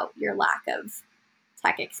worried about your lack of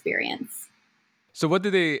tech experience. So what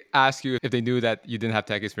did they ask you if they knew that you didn't have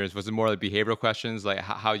tech experience? Was it more like behavioral questions, like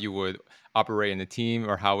how you would operate in a team,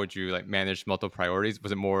 or how would you like manage multiple priorities?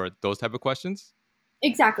 Was it more those type of questions?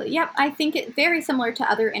 Exactly. Yep. I think it very similar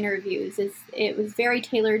to other interviews is it was very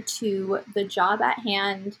tailored to the job at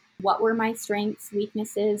hand. What were my strengths,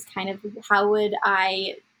 weaknesses, kind of how would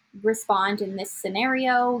I respond in this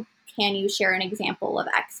scenario? Can you share an example of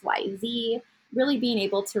XYZ? Really being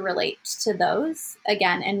able to relate to those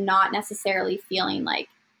again and not necessarily feeling like,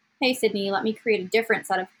 hey, Sydney, let me create a different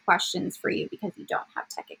set of questions for you because you don't have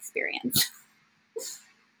tech experience.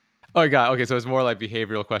 Oh, got it. Okay, so it's more like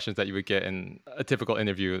behavioral questions that you would get in a typical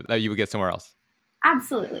interview that you would get somewhere else.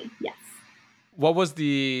 Absolutely. Yes. What was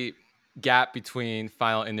the gap between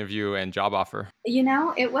final interview and job offer?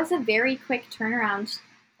 It was a very quick turnaround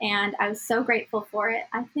and I was so grateful for it.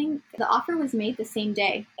 I think the offer was made the same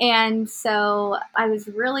day. And so I was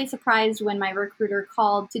really surprised when my recruiter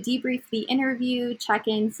called to debrief the interview, check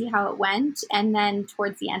in, see how it went. And then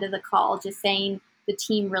towards the end of the call, just saying the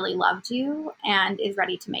team really loved you and is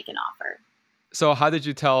ready to make an offer. So how did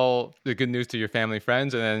you tell the good news to your family and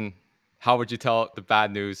friends, and then how would you tell the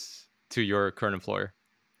bad news to your current employer?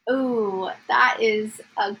 Oh, that is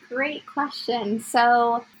a great question.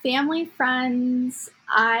 So, family, friends,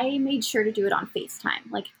 I made sure to do it on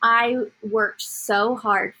FaceTime. Like, I worked so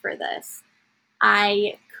hard for this.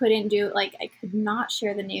 I couldn't do, like, I could not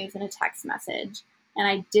share the news in a text message, and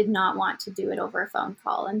I did not want to do it over a phone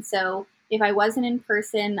call. And so if I wasn't in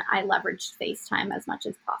person, I leveraged FaceTime as much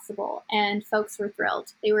as possible. And folks were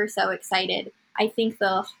thrilled. They were so excited. I think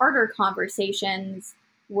the harder conversations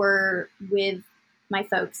were with my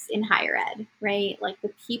folks in higher ed, right? Like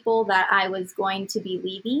the people that I was going to be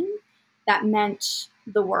leaving, that meant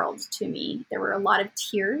the world to me. There were a lot of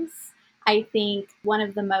tears. I think one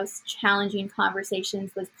of the most challenging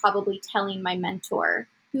conversations was probably telling my mentor,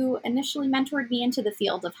 who initially mentored me into the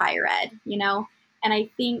field of higher ed, and I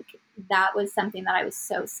think that was something that I was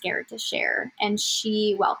so scared to share. And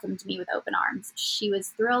she welcomed me with open arms. She was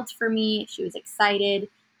thrilled for me. She was excited.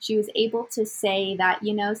 She was able to say that,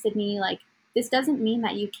 Sydney, like, this doesn't mean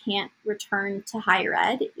that you can't return to higher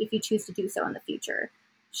ed if you choose to do so in the future.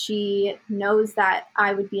 She knows that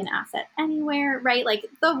I would be an asset anywhere, right? Like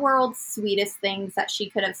the world's sweetest things that she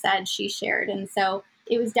could have said, she shared. And so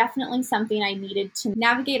it was definitely something I needed to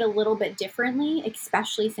navigate a little bit differently,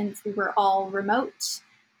 especially since we were all remote.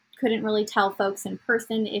 Couldn't really tell folks in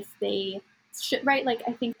person if they should, right? Like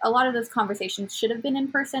I think a lot of those conversations should have been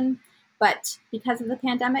in person, but because of the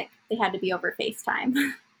pandemic, they had to be over FaceTime.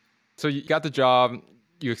 So you got the job,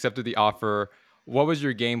 you accepted the offer. What was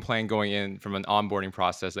your game plan going in from an onboarding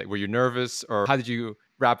process? Like, were you nervous, or how did you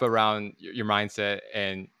wrap around your mindset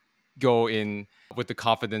and go in with the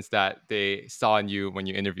confidence that they saw in you when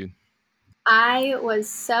you interviewed? I was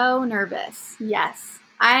so nervous. Yes.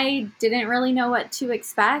 I didn't really know what to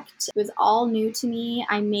expect. It was all new to me.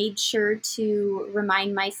 I made sure to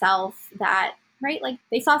remind myself that, right, like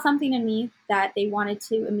they saw something in me that they wanted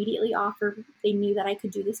to immediately offer. They knew that I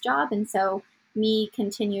could do this job. And so, me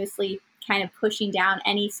continuously kind of pushing down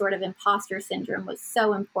any sort of imposter syndrome was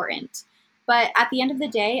so important. But at the end of the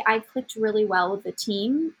day, I clicked really well with the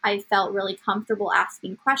team. I felt really comfortable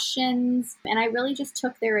asking questions, and I really just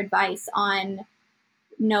took their advice on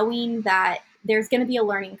knowing that there's going to be a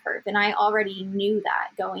learning curve. And I already knew that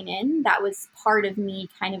going in. That was part of me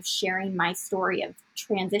kind of sharing my story of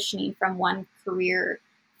transitioning from one career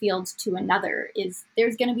field to another. Is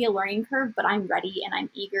there's going to be a learning curve, but I'm ready and I'm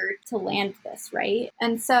eager to land this, right?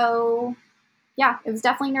 And so yeah, it was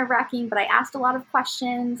definitely nerve wracking, but I asked a lot of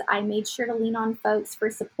questions. I made sure to lean on folks for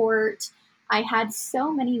support. I had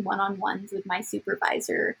so many one on ones with my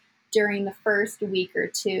supervisor during the first week or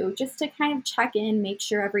two just to kind of check in, make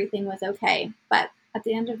sure everything was okay. But at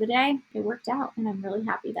the end of the day, it worked out, and I'm really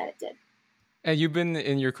happy that it did. And you've been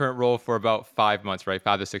in your current role for about 5 months, right?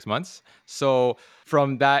 5 to 6 months. So,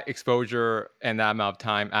 from that exposure and that amount of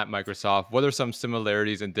time at Microsoft, what are some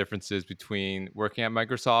similarities and differences between working at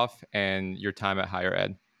Microsoft and your time at higher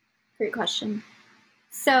ed? Great question.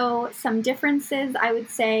 So, some differences I would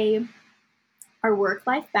say are work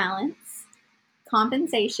life balance,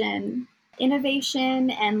 compensation,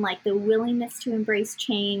 innovation, and like the willingness to embrace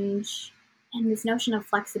change, and this notion of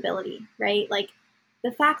flexibility, right? Like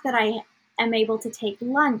the fact that I am able to take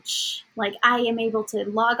lunch, like I am able to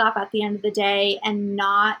log off at the end of the day and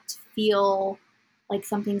not feel like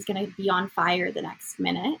something's going to be on fire the next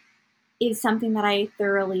minute, is something that I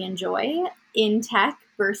thoroughly enjoy in tech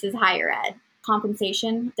versus higher ed.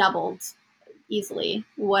 Compensation doubled easily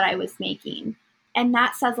what I was making. And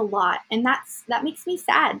that says a lot. And that makes me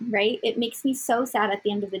sad, right? It makes me so sad at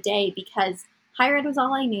the end of the day because higher ed was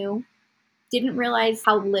all I knew. Didn't realize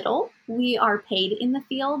how little we are paid in the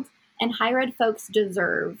field. And higher ed folks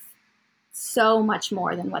deserve so much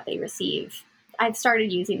more than what they receive. I've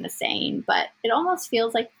started using the saying, but it almost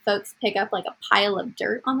feels like folks pick up like a pile of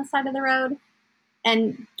dirt on the side of the road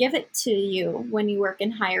and give it to you when you work in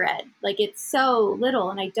higher ed. Like it's so little,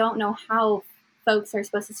 and I don't know how folks are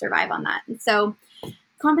supposed to survive on that. And so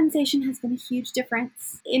compensation has been a huge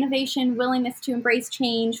difference. Innovation, willingness to embrace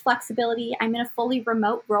change, flexibility. I'm in a fully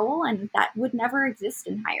remote role, and that would never exist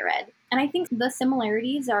in higher ed. And I think the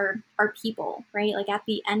similarities are people, right? Like at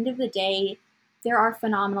the end of the day, there are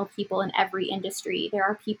phenomenal people in every industry. There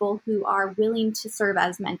are people who are willing to serve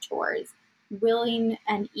as mentors, willing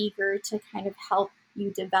and eager to kind of help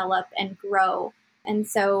you develop and grow. And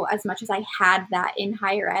so, as much as I had that in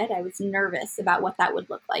higher ed, I was nervous about what that would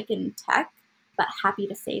look like in tech, but happy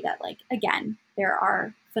to say that, like, again, there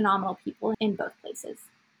are phenomenal people in both places.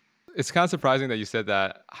 It's kind of surprising that you said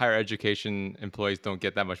that higher education employees don't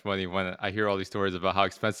get that much money when I hear all these stories about how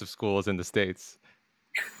expensive school is in the States.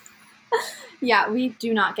 Yeah, we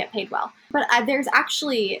do not get paid well. But there's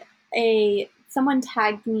actually someone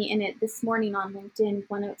tagged me in it this morning on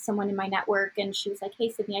LinkedIn, someone in my network, and she was like, "Hey,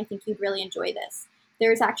 Sydney, I think you'd really enjoy this."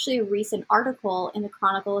 There's actually a recent article in the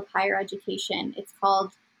Chronicle of Higher Education. It's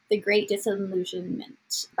called "The Great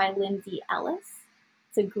Disillusionment" by Lindsay Ellis.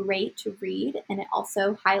 It's a great read, and it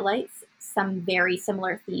also highlights some very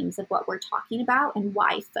similar themes of what we're talking about and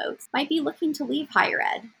why folks might be looking to leave higher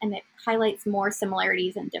ed. And it highlights more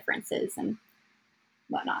similarities and differences and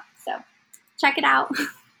whatnot. So check it out.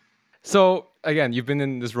 So again, you've been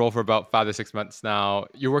in this role for about 5 to 6 months now.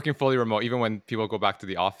 You're working fully remote, even when people go back to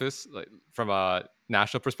the office. Like from a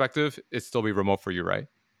national perspective, it's still be remote for you, right?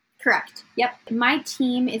 Correct. Yep. My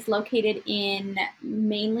team is located in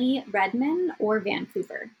mainly Redmond or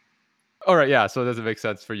Vancouver. All right, yeah. So it doesn't make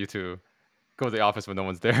sense for you to go to the office when no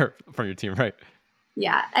one's there from your team, right?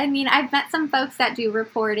 Yeah, I mean, I've met some folks that do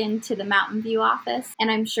report into the Mountain View office,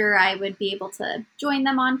 and I'm sure I would be able to join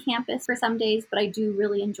them on campus for some days, but I do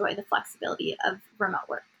really enjoy the flexibility of remote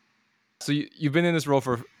work. So you've been in this role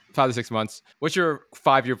for 5 to 6 months. What's your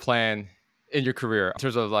 5-year plan in your career in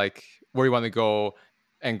terms of like where you want to go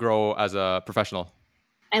and grow as a professional?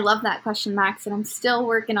 I love that question, Max, and I'm still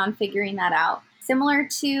working on figuring that out. Similar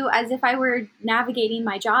to as if I were navigating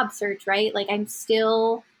my job search, right? Like I'm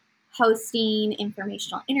still hosting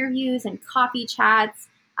informational interviews and coffee chats.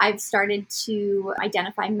 I've started to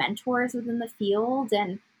identify mentors within the field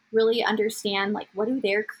and really understand like what do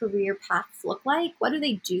their career paths look like? What do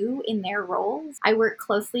they do in their roles? I work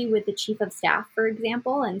closely with the chief of staff, for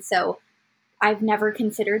example, and so I've never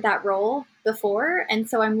considered that role before. And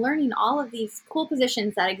so I'm learning all of these cool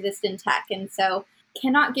positions that exist in tech. And so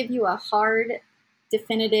cannot give you a hard,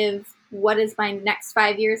 definitive, what does my next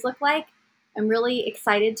 5 years look like? I'm really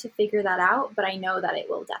excited to figure that out, but I know that it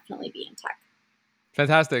will definitely be in tech.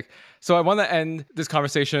 Fantastic. So I want to end this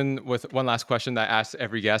conversation with one last question that I ask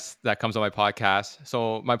every guest that comes on my podcast.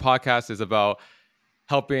 So my podcast is about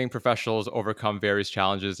helping professionals overcome various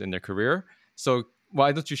challenges in their career. So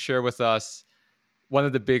why don't you share with us one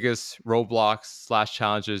of the biggest roadblocks slash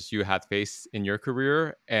challenges you had faced in your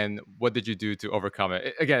career, and what did you do to overcome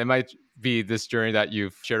it? Again, it might be this journey that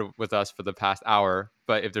you've shared with us for the past hour,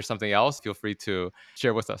 but if there's something else, feel free to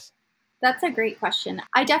share with us. That's a great question.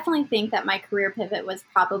 I definitely think that my career pivot was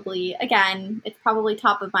probably, again, it's probably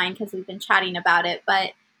top of mind because we've been chatting about it,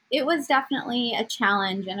 but it was definitely a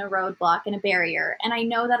challenge and a roadblock and a barrier. And I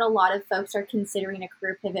know that a lot of folks are considering a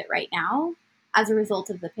career pivot right now as a result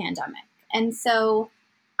of the pandemic. And so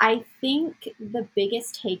I think the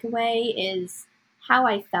biggest takeaway is how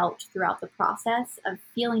I felt throughout the process of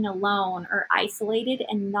feeling alone or isolated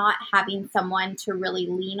and not having someone to really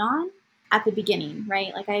lean on at the beginning,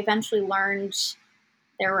 right? Like I eventually learned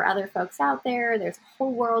there were other folks out there. There's a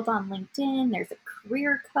whole world on LinkedIn. There's a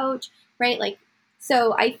career coach, right? Like,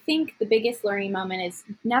 so I think the biggest learning moment is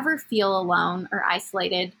never feel alone or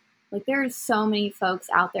isolated. Like there's so many folks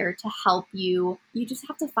out there to help you. You just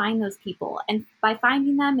have to find those people. And by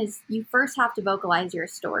finding them is you first have to vocalize your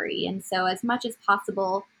story. And so as much as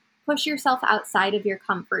possible, push yourself outside of your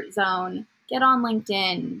comfort zone. Get on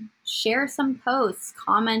LinkedIn, share some posts,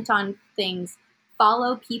 comment on things,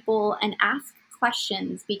 follow people and ask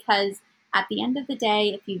questions because at the end of the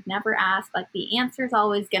day, if you've never asked, like the answer is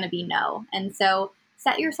always going to be no. And so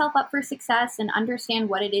set yourself up for success and understand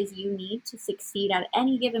what it is you need to succeed at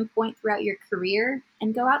any given point throughout your career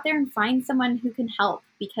and go out there and find someone who can help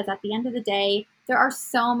because at the end of the day, there are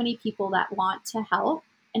so many people that want to help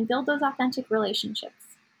and build those authentic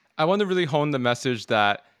relationships. I want to really hone the message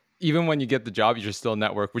that even when you get the job, you should still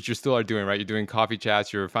network, which you still are doing, right? You're doing coffee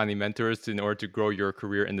chats, you're finding mentors in order to grow your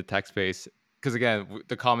career in the tech space. Because again,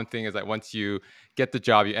 the common thing is that once you get the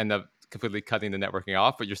job, you end up completely cutting the networking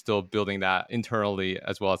off, but you're still building that internally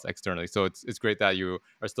as well as externally. So it's great that you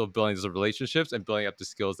are still building those relationships and building up the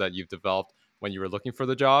skills that you've developed when you were looking for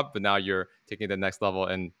the job, but now you're taking the next level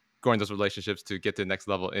and growing those relationships to get to the next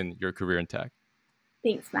level in your career in tech.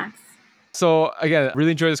 Thanks, Max. So again,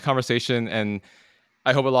 really enjoyed this conversation, and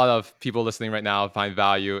I hope a lot of people listening right now find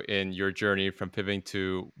value in your journey from pivoting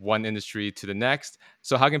to one industry to the next.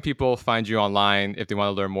 So how can people find you online if they want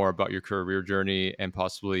to learn more about your career journey and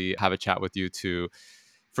possibly have a chat with you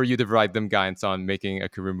for you to provide them guidance on making a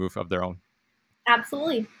career move of their own?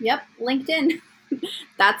 Absolutely. Yep. LinkedIn.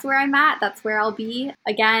 That's where I'm at. That's where I'll be.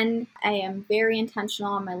 Again, I am very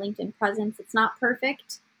intentional on my LinkedIn presence. It's not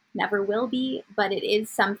perfect, never will be, but it is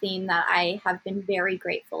something that I have been very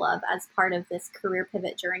grateful of as part of this career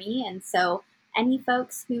pivot journey. And so, any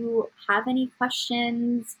folks who have any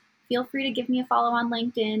questions, feel free to give me a follow on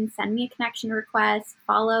LinkedIn, send me a connection request,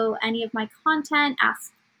 follow any of my content,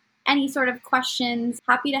 ask any sort of questions.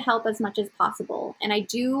 Happy to help as much as possible. And I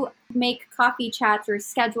do make coffee chats or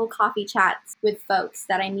schedule coffee chats with folks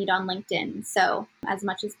that I meet on LinkedIn. So as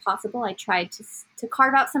much as possible, I try to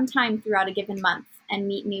carve out some time throughout a given month and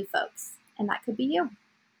meet new folks. And that could be you.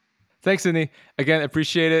 Thanks, Sydney. Again,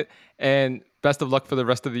 appreciate it. And best of luck for the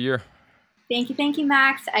rest of the year. Thank you,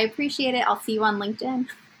 Max. I appreciate it. I'll see you on LinkedIn.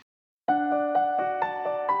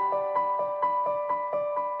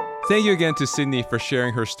 Thank you again to Sydney for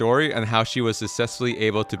sharing her story and how she was successfully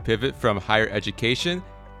able to pivot from higher education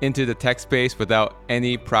into the tech space without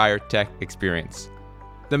any prior tech experience.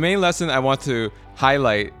 The main lesson I want to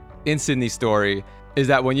highlight in Sydney's story is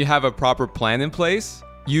that when you have a proper plan in place,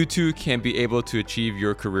 you too can be able to achieve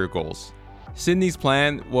your career goals. Sydney's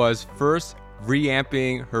plan was first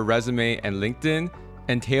reamping her resume and LinkedIn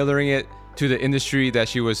and tailoring it to the industry that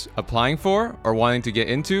she was applying for or wanting to get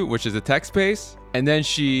into, which is the tech space. And then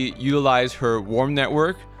she utilized her warm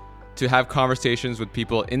network to have conversations with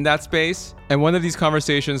people in that space. And one of these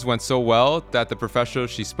conversations went so well that the professional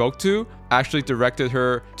she spoke to actually directed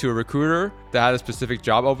her to a recruiter that had a specific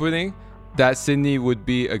job opening that Sydney would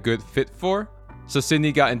be a good fit for. So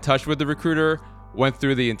Sydney got in touch with the recruiter, went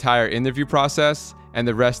through the entire interview process, and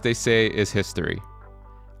the rest, they say, is history.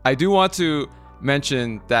 I do want to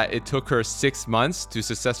mention that it took her 6 months to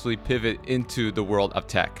successfully pivot into the world of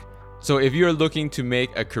tech. So if you're looking to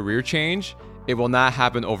make a career change, it will not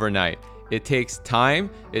happen overnight. It takes time,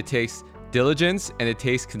 it takes diligence, and it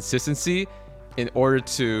takes consistency in order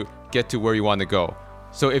to get to where you want to go.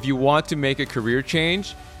 So if you want to make a career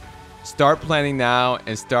change, start planning now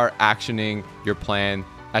and start actioning your plan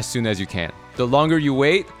as soon as you can. The longer you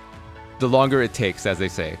wait, the longer it takes, as they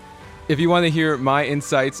say. If you want to hear my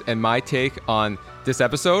insights and my take on this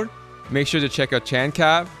episode, make sure to check out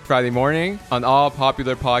ChanCap Friday morning on all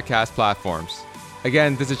popular podcast platforms.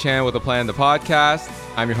 Again, this is Chan with a Plan, the podcast.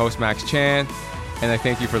 I'm your host, Max Chan, and I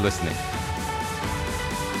thank you for listening.